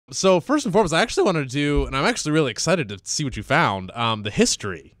So first and foremost, I actually wanted to do, and I'm actually really excited to see what you found, the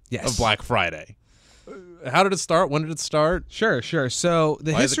history of Black Friday. How did it start? When did it start? Sure. So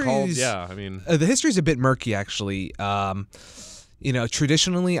the history is, the history is a bit murky, actually.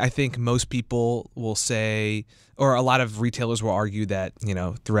 Traditionally, I think most people will say, or a lot of retailers will argue that,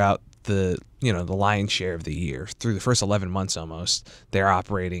 throughout the lion's share of the year, through the first 11 months almost, they're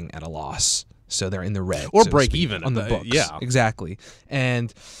operating at a loss. So they're in the red. Or break even on the books. Yeah. Exactly.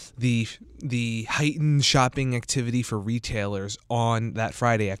 And the heightened shopping activity for retailers on that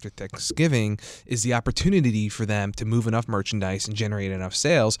Friday after Thanksgiving is the opportunity for them to move enough merchandise and generate enough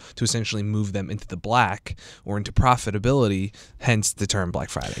sales to essentially move them into the black or into profitability, hence the term Black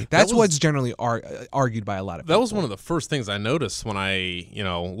Friday. That's what's generally argued by a lot of people. That was one of the first things I noticed when I,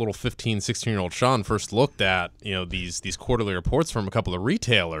 little 15, 16-year-old Sean first looked at, these quarterly reports from a couple of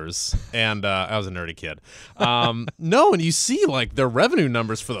retailers, and I was a nerdy kid. No, and you see, like, their revenue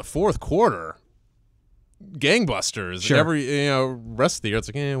numbers for the fourth quarter, gangbusters. Sure. Every rest of the year,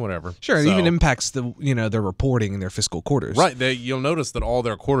 it's like whatever. Sure, it even impacts the their reporting and their fiscal quarters. Right. You'll notice that all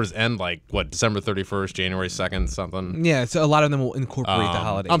their quarters end like December 31st, January 2nd, something. Yeah, so a lot of them will incorporate the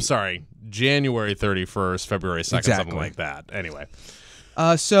holiday. I'm sorry, January 31st, February 2nd, something like that. Anyway,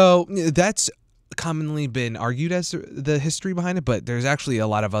 so that's commonly been argued as the history behind it, but there's actually a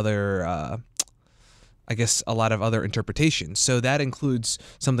lot of other. A lot of other interpretations. So that includes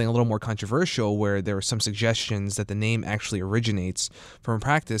something a little more controversial, where there were some suggestions that the name actually originates from a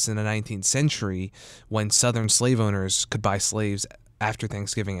practice in the 19th century when Southern slave owners could buy slaves after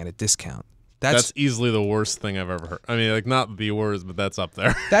Thanksgiving at a discount. That's easily the worst thing I've ever heard. I mean, like, not the worst, but that's up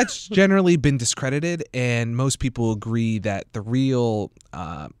there. That's generally been discredited, and most people agree that the real,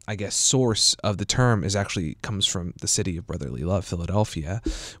 source of the term comes from the city of brotherly love, Philadelphia,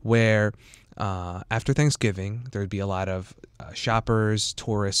 where after Thanksgiving, there would be a lot of shoppers,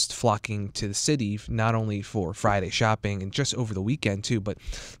 tourists flocking to the city, not only for Friday shopping and just over the weekend too, but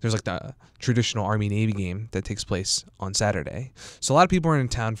there's like the traditional Army-Navy game that takes place on Saturday. So a lot of people are in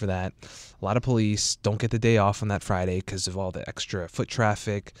town for that. A lot of police don't get the day off on that Friday because of all the extra foot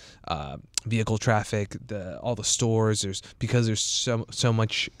traffic, vehicle traffic, all the stores. Because there's so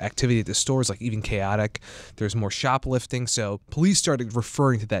much activity at the stores, like even chaotic. There's more shoplifting. So police started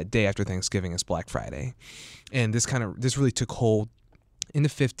referring to that day after Thanksgiving as Black Friday, and this really took hold in the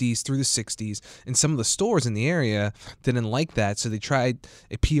 50s through the 60s, and some of the stores in the area didn't like that, so they tried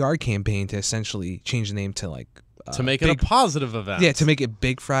a PR campaign to essentially change the name to to make it a positive event. Yeah, to make it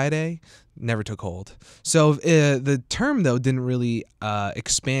Big Friday. Never took hold. So the term, though, didn't really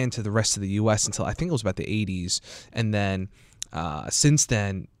expand to the rest of the U.S. until I think it was about the 80s. And then since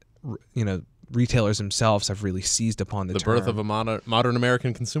then, retailers themselves have really seized upon the term. The birth of a modern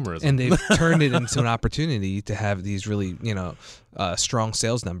American consumerism. And they've turned it into an opportunity to have these really, strong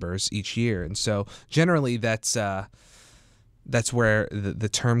sales numbers each year. And so generally that's where the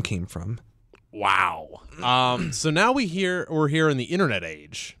term came from. Wow. So now we're here in the internet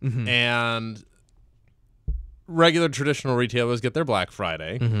age, and regular traditional retailers get their Black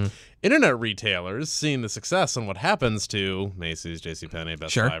Friday. Internet retailers, seeing the success and what happens to Macy's, JCPenney,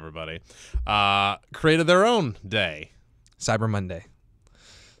 Best Buy, everybody, created their own day. Cyber Monday.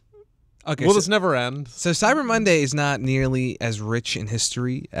 Okay, will this never end? So Cyber Monday is not nearly as rich in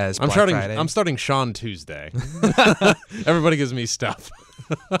history as Black Friday. I'm starting Sean Tuesday. Everybody gives me stuff.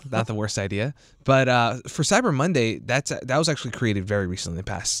 Not the worst idea. But for Cyber Monday, that was actually created very recently, in the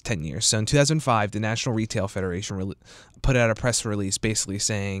past 10 years. So in 2005, the National Retail Federation put out a press release basically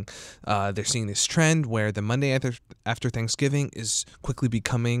saying they're seeing this trend where the Monday after Thanksgiving is quickly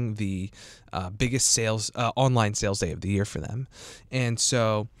becoming the biggest online sales day of the year for them. And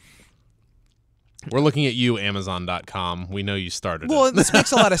so we're looking at you, Amazon.com. We know you started it. Well, this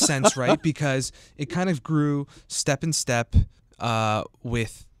makes a lot of sense, right? Because it kind of grew step in step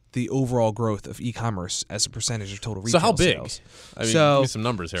with the overall growth of e-commerce as a percentage of total retail sales. So how big? I mean, give me some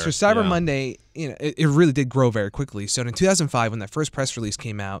numbers here. So Cyber Monday, it really did grow very quickly. So in 2005, when that first press release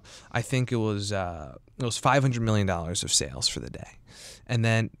came out, I think it was $500 million of sales for the day, and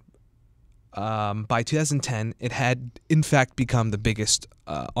then by 2010, it had in fact become the biggest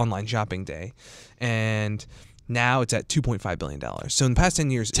online shopping day, and now it's at $2.5 billion. So in the past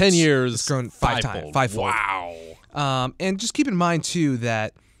 10 years, it's grown fivefold. Wow. And just keep in mind too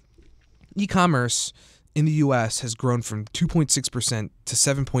that e-commerce in the U.S. has grown from 2.6% to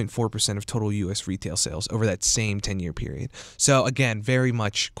 7.4% of total U.S. retail sales over that same 10-year period. So again, very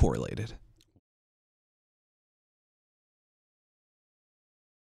much correlated.